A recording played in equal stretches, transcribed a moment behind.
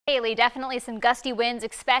Haley, definitely some gusty winds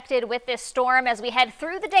expected with this storm. As we head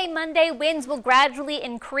through the day Monday, winds will gradually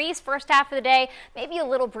increase first half of the day, maybe a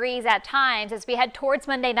little breeze at times. As we head towards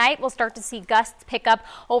Monday night, we'll start to see gusts pick up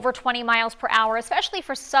over 20 miles per hour, especially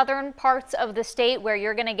for southern parts of the state where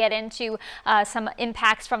you're going to get into some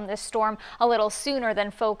impacts from this storm a little sooner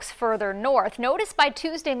than folks further north. Notice by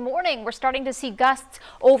Tuesday morning, we're starting to see gusts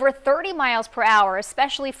over 30 miles per hour,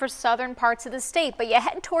 especially for southern parts of the state. But you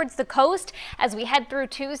head towards the coast as we head through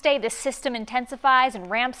Tuesday. The system intensifies and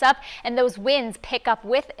ramps up, and those winds pick up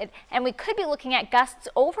with it, and we could be looking at gusts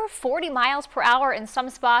over 40 miles per hour in some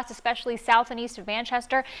spots, especially south and east of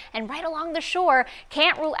Manchester and right along the shore.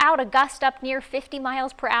 Can't rule out a gust up near 50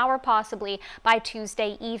 miles per hour possibly by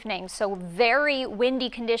Tuesday evening. So very windy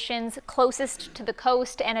conditions closest to the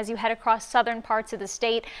coast, and as you head across southern parts of the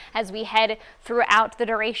state as we head throughout the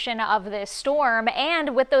duration of this storm.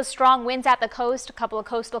 And with those strong winds at the coast, a couple of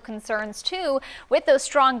coastal concerns too with those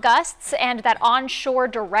strong gusts and that onshore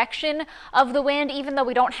direction of the wind. Even though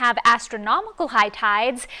we don't have astronomical high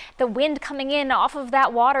tides, the wind coming in off of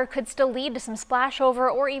that water could still lead to some splashover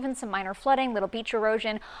or even some minor flooding, little beach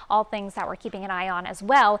erosion, all things that we're keeping an eye on as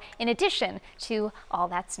well, in addition to all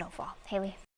that snowfall. Haley.